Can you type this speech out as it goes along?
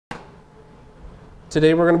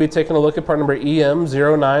Today we're going to be taking a look at part number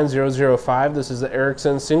EM09005. This is the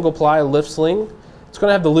Erickson Single-Ply Lift Sling. It's going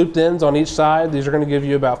to have the looped ends on each side. These are going to give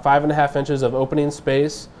you about 5.5 inches of opening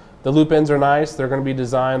space. The loop ends are nice. They're going to be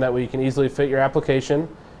designed that way you can easily fit your application.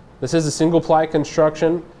 This is a single-ply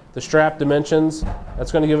construction. The strap dimensions,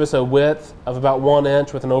 that's going to give us a width of about 1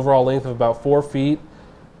 inch with an overall length of about 4 feet.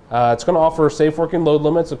 It's going to offer safe working load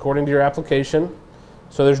limits according to your application.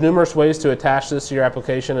 So there's numerous ways to attach this to your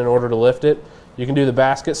application in order to lift it. You can do the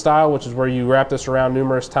basket style, which is where you wrap this around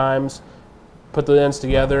numerous times, put the ends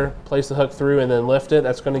together, place the hook through, and then lift it.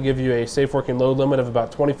 That's going to give you a safe working load limit of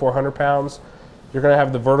about 2,400 pounds. You're going to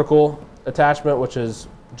have the vertical attachment, which is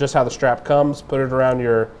just how the strap comes. Put it around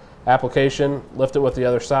your application, lift it with the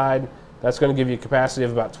other side. That's going to give you a capacity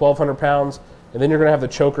of about 1,200 pounds. And then you're going to have the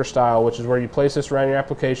choker style, which is where you place this around your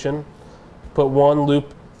application, put one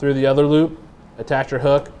loop through the other loop, attach your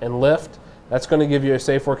hook, and lift. That's going to give you a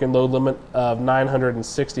safe working load limit of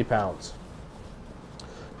 960 pounds.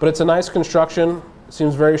 But it's a nice construction. It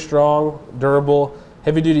seems very strong, durable,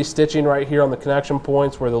 heavy duty stitching right here on the connection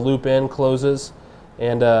points where the loop end closes,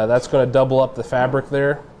 and that's going to double up the fabric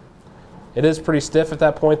there. It is pretty stiff at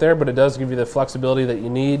that point there, but it does give you the flexibility that you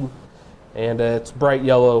need, and it's bright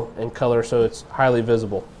yellow in color, so it's highly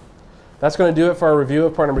visible. That's going to do it for our review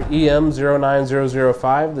of part number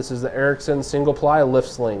EM09005. This is the Erickson Single-Ply Lift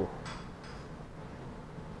Sling.